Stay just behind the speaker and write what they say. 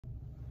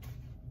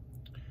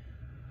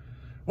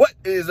What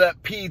is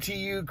up,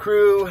 PTU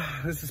crew?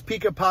 This is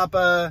Pika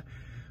Papa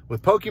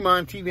with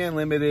Pokemon TV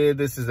Unlimited.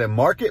 This is a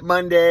Market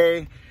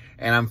Monday,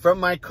 and I'm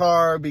from my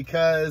car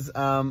because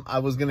I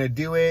was gonna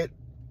do it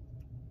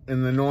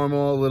in the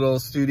normal little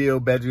studio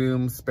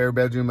bedroom, spare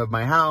bedroom of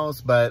my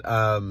house, but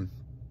I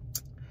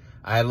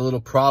had a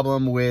little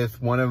problem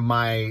with one of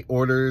my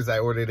orders. I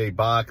ordered a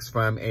box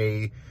from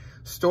a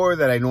store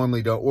that I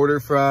normally don't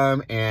order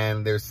from,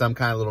 and there's some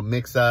kind of little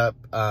mix-up.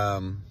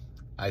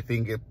 I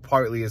think it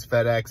partly is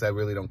FedEx. I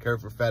really don't care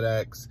for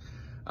FedEx.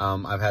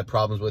 I've had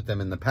problems with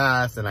them in the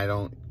past, and I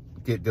don't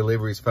get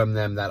deliveries from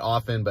them that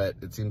often, but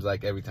it seems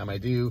like every time I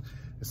do,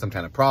 there's some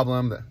kind of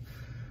problem.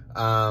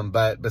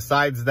 But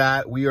besides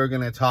that, we are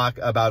going to talk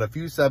about a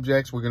few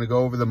subjects. We're going to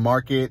go over the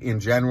market in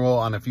general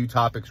on a few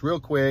topics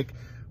real quick.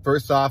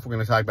 First off, we're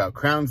going to talk about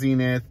Crown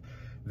Zenith.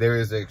 There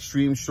is an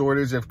extreme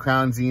shortage of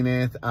Crown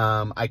Zenith.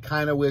 I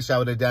kind of wish I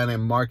would have done a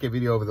market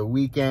video over the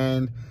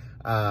weekend.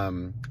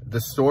 The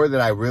store that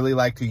I really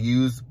like to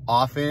use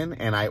often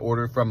and I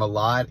order from a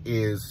lot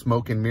is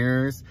Smoke and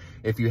Mirrors.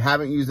 If you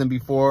haven't used them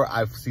before,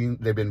 I've seen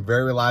they've been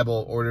very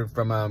reliable, ordered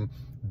from them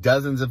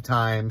dozens of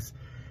times.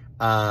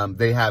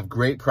 They have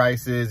great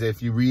prices.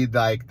 If you read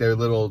like their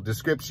little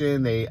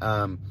description, they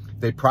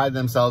pride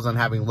themselves on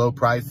having low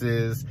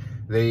prices.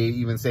 They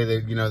even say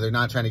that, you know, they're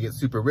not trying to get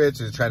super rich.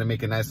 They're trying to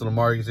make a nice little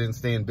margin,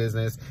 stay in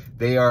business.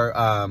 They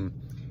are,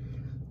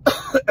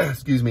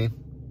 excuse me,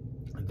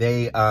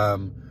 they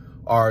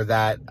are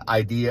that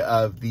idea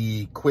of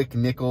the quick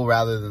nickel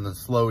rather than the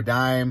slow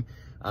dime.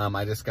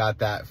 I just got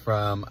that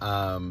from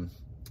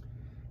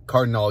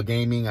Cardinal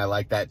Gaming. I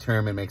like that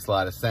term. It makes a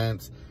lot of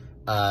sense.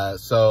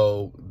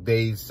 So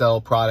they sell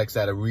products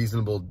at a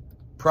reasonable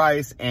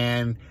price,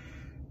 and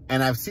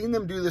I've seen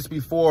them do this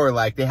before.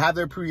 Like, they have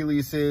their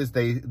pre-releases,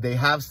 they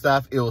have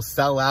stuff, it'll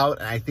sell out,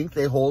 and I think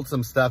they hold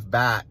some stuff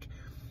back.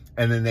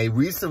 And then they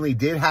recently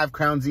did have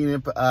Crown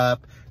Zenith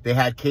up. They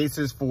had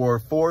cases for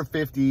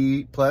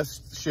 $450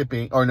 plus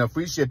shipping, or no,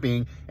 free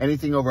shipping.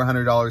 Anything over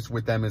 $100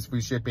 with them is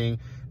free shipping.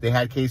 They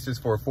had cases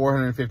for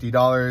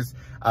 $450.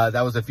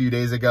 That was a few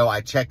days ago.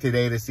 I checked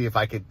today to see if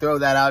I could throw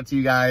that out to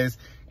you guys,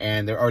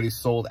 and they're already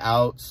sold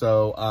out.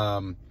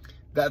 So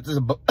that's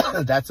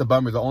a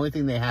bummer. The only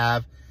thing they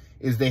have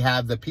is they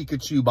have the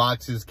Pikachu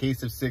boxes,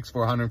 case of 6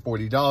 for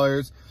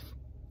 $140.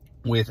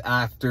 With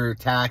after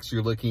tax,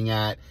 you're looking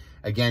at,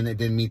 again, it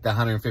didn't meet the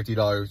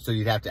 $150, so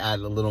you'd have to add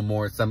a little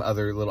more, some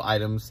other little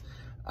items.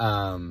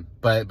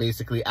 But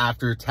basically,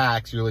 after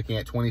tax, you're looking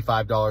at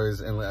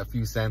 $25 and a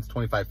few cents,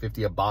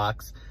 $25.50 a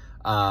box.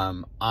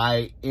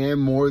 I am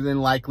more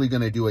than likely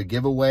going to do a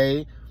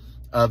giveaway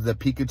of the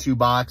Pikachu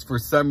box. For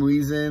some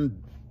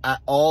reason,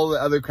 all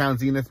the other Crown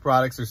Zenith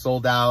products are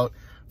sold out.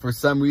 For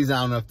some reason,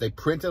 I don't know if they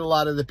printed a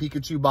lot of the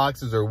Pikachu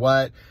boxes or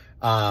what.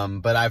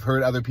 But I've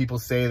heard other people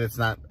say that's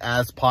not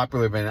as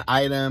popular of an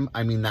item.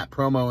 I mean, that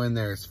promo in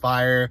there is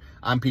fire.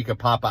 I'm Pika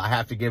Papa. I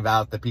have to give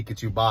out the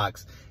Pikachu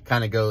box.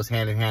 Kind of goes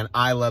hand in hand.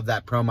 I love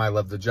that promo. I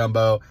love the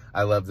jumbo.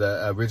 I love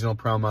the original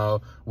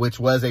promo, which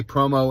was a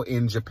promo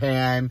in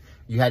Japan.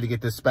 You had to get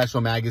this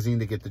special magazine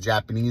to get the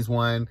Japanese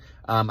one.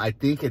 I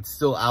think it's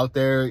still out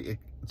there.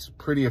 It's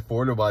pretty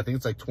affordable. I think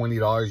it's like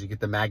 $20. You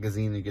get the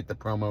magazine, you get the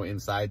promo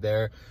inside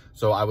there.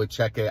 So I would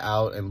check it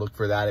out and look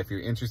for that if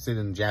you're interested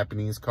in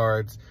Japanese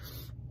cards.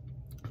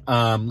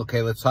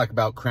 Okay, let's talk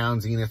about Crown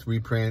Zenith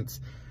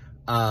reprints.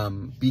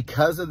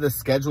 Because of the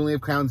scheduling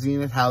of Crown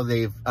Zenith, how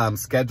they've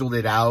scheduled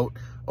it out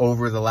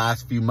over the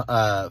last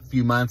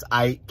few months,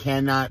 I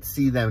cannot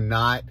see them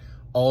not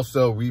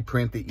also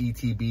reprint the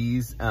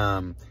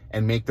ETBs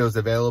and make those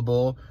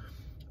available.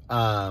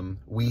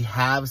 We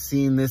have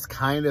seen this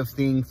kind of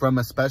thing from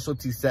a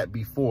specialty set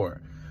before.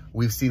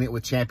 We've seen it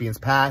with Champion's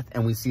Path,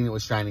 and we've seen it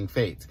with Shining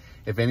Fates.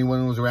 If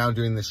anyone was around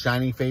during the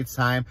Shining Fates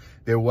time,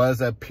 there was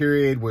a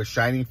period where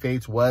Shining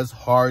Fates was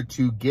hard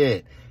to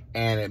get,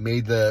 and it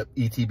made the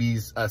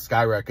ETBs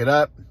skyrocket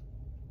up.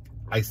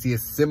 I see a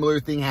similar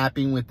thing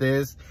happening with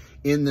this.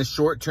 In the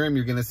short term,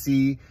 you're going to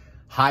see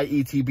high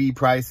ETB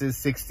prices,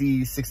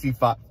 60,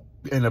 65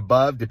 and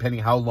above,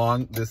 depending how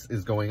long this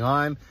is going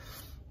on.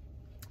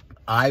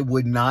 I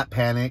would not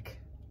panic.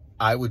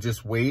 I would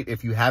just wait.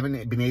 If you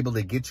haven't been able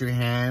to get your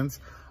hands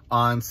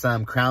on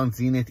some Crown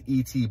Zenith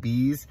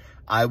ETBs,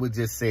 I would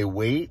just say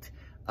wait.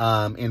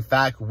 In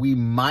fact, we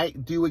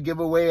might do a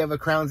giveaway of a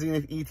Crown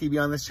Zenith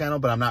ETB on this channel,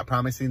 but I'm not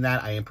promising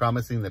that. I am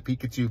promising the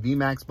Pikachu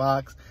VMAX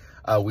box.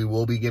 We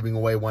will be giving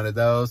away one of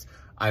those.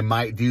 I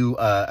might do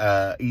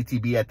a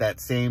ETB at that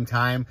same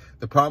time.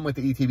 The problem with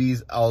the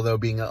ETBs, although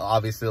being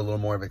obviously a little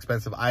more of an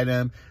expensive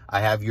item, I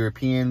have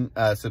European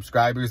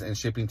subscribers, and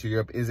shipping to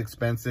Europe is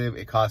expensive.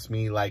 It costs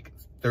me like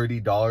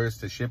 $30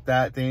 to ship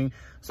that thing.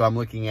 So I'm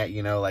looking at,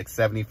 you know, like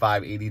 $75,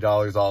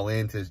 $80 all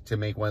in to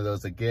make one of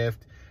those a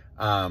gift.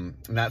 I'm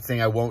not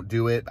saying I won't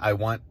do it. I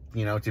want,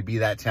 you know, to be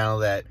that channel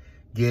that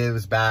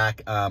gives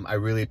back. I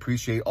really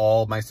appreciate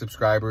all my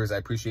subscribers. I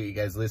appreciate you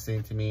guys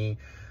listening to me.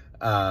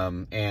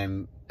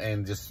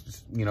 And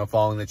just, you know,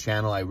 following the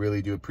channel. I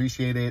really do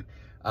appreciate it.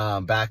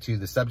 Back to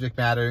the subject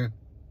matter.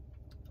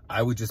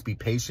 I would just be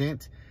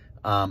patient.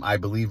 I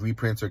believe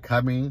reprints are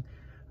coming.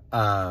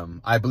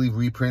 I believe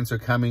reprints are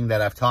coming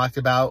that I've talked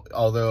about,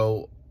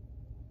 although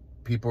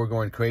people are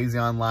going crazy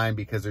online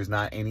because there's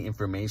not any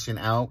information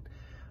out.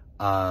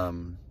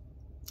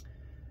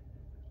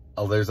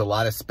 There's a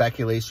lot of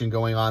speculation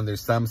going on.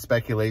 There's some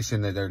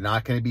speculation that they're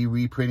not going to be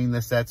reprinting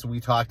the sets we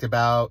talked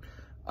about.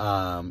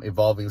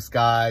 Evolving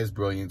Skies,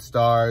 Brilliant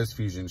Stars,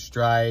 Fusion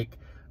Strike.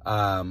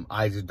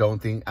 I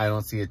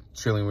don't see a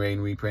Chilling Reign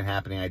reprint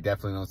happening. I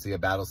definitely don't see a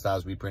Battle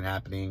Styles reprint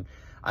happening.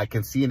 I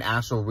can see an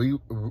Astral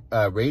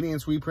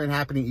Radiance reprint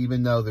happening,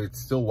 even though they're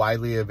still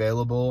widely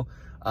available,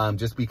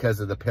 just because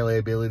of the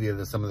playability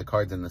of some of the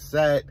cards in the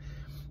set.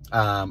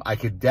 I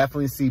could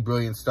definitely see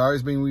Brilliant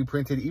Stars being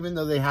reprinted, even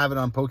though they have it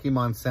on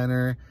Pokemon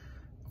Center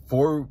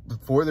for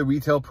the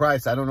retail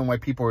price. I don't know why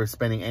people are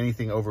spending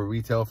anything over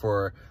retail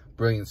for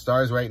Brilliant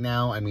Stars right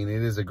now. I mean,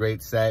 it is a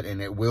great set, and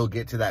it will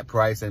get to that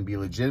price and be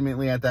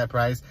legitimately at that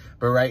price.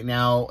 But right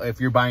now, if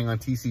you're buying on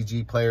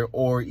TCG Player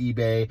or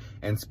eBay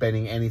and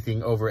spending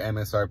anything over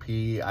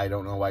MSRP, I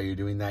don't know why you're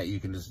doing that. You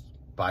can just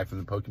buy from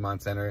the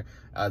Pokemon Center.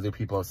 Other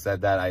people have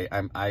said that.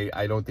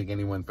 I don't think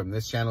anyone from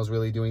this channel is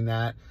really doing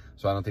that.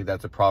 So I don't think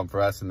that's a problem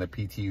for us and the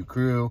PTU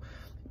crew.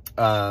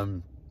 How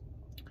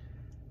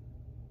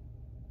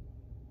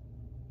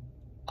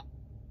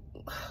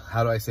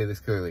do I say this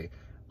clearly?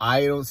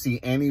 I don't see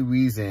any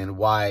reason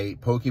why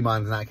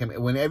Pokemon's not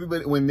coming. When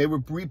they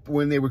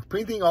were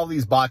printing all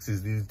these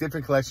boxes, these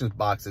different collections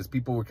boxes,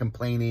 people were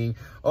complaining,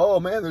 "Oh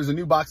man, there's a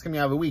new box coming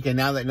out of a week." And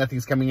now that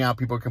nothing's coming out,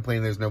 people are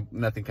complaining there's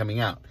nothing coming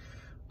out.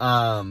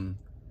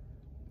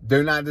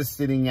 They're not just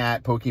sitting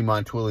at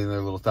Pokemon twiddling their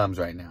little thumbs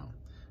right now.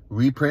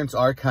 Reprints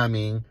are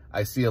coming.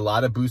 I see a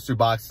lot of booster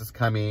boxes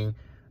coming.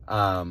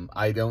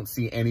 I don't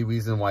see any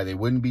reason why they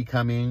wouldn't be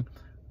coming.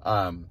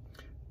 And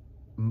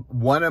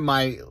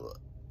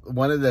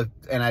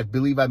I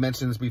believe I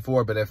mentioned this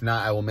before, but if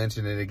not, I will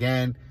mention it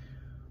again.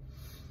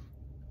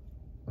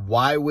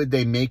 Why would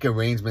they make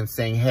arrangements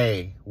saying,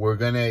 "Hey, we're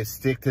going to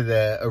stick to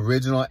the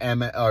original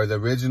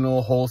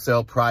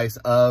wholesale price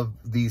of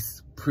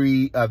these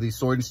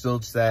Sword and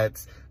Shield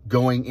sets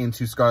going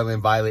into Scarlet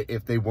and Violet,"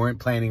 if they weren't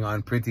planning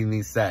on printing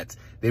these sets?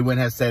 They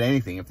wouldn't have said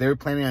anything. If they were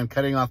planning on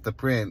cutting off the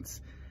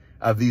prints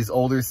of these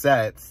older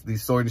sets,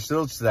 these Sword and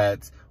Shield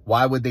sets,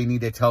 why would they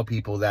need to tell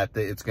people that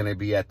it's going to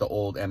be at the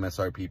old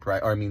MSRP price?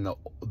 Or I mean,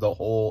 the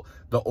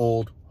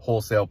old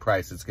wholesale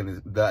price. It's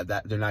going to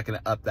they're not going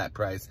to up that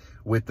price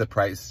with the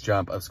price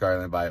jump of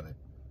Scarlet and Violet.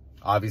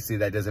 Obviously,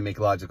 that doesn't make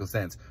logical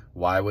sense.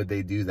 Why would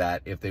they do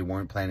that if they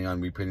weren't planning on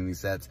reprinting these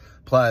sets?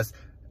 Plus,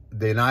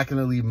 they're not going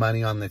to leave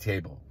money on the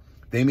table.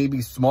 They may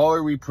be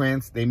smaller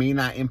reprints. They may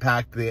not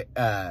impact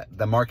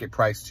the market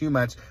price too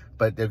much,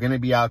 but they're going to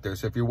be out there.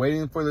 So if you're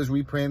waiting for those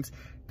reprints,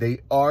 they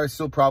are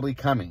still probably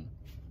coming.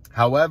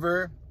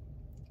 However,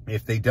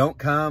 if they don't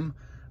come,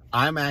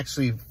 I'm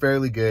actually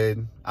fairly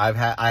good. I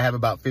have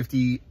about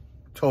 50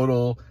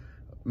 total,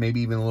 maybe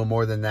even a little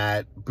more than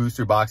that,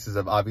 booster boxes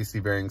of obviously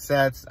varying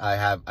sets.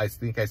 I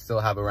think I still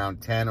have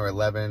around 10 or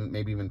 11,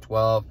 maybe even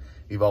 12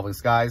 Evolving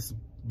Skies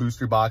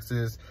booster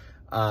boxes.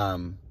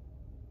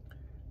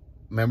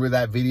 Remember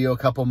that video a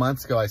couple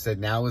months ago? I said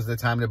now is the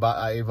time to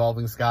buy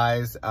Evolving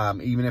Skies.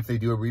 Even if they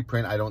do a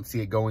reprint, I don't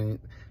see it going.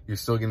 You're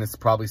still going to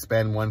probably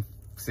spend $160,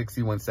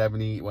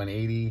 $170,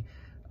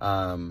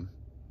 $180,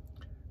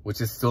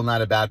 which is still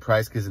not a bad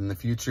price, because in the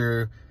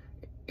future,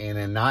 in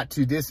a not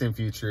too distant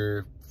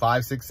future,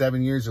 5, 6,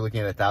 7 years, you're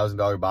looking at a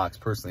 $1,000 box.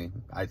 Personally,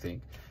 I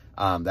think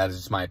that is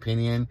just my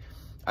opinion.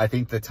 I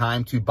think the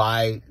time to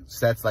buy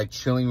sets like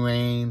Chilling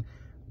Reign,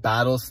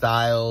 Battle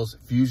Styles,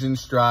 Fusion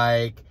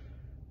Strike,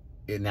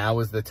 now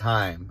is the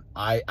time.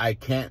 I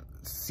can't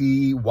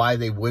see why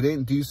they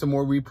wouldn't do some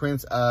more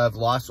reprints of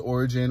Lost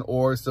Origin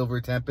or Silver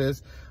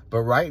Tempest, but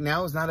right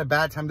now is not a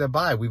bad time to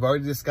buy. We've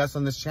already discussed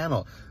on this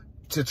channel,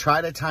 to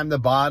try to time the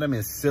bottom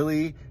is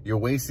silly. You're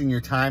wasting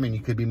your time, and you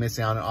could be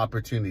missing out on an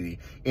opportunity.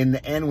 In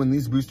the end, when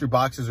these booster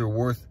boxes are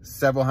worth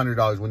several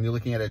 $100s, when you're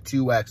looking at a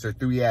 2x or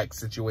 3x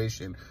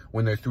situation,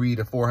 when they're $300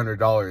 to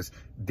 $400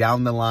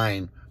 down the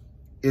line,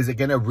 is it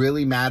going to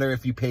really matter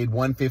if you paid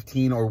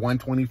 $115 or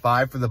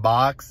 $125 for the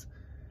box?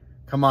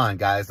 Come on,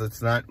 guys.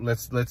 Let's not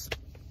lose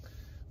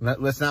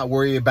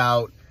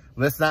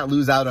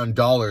out on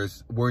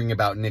dollars worrying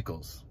about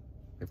nickels,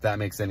 if that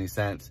makes any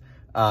sense.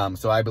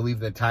 So I believe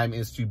the time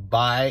is to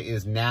buy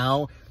is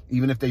now.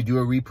 Even if they do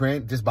a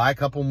reprint, just buy a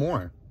couple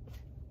more.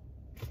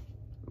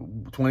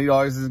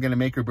 $20 isn't going to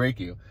make or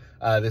break you.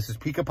 This is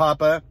Pika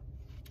Papa.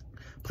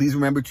 Please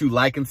remember to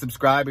like and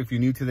subscribe if you're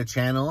new to the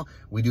channel.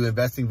 We do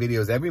investing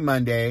videos every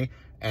Monday,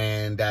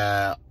 and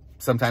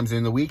sometimes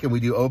during the week, and we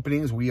do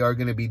openings. We are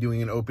going to be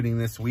doing an opening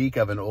this week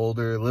of an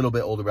little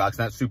bit older box,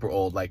 not super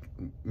old, like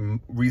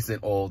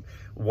recent old,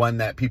 one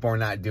that people are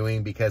not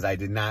doing because I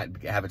did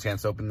not have a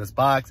chance to open this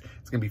box.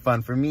 It's going to be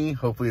fun for me.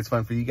 Hopefully it's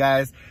fun for you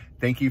guys.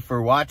 Thank you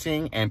for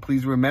watching, and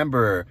please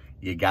remember,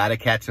 you got to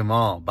catch them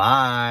all.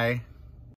 Bye.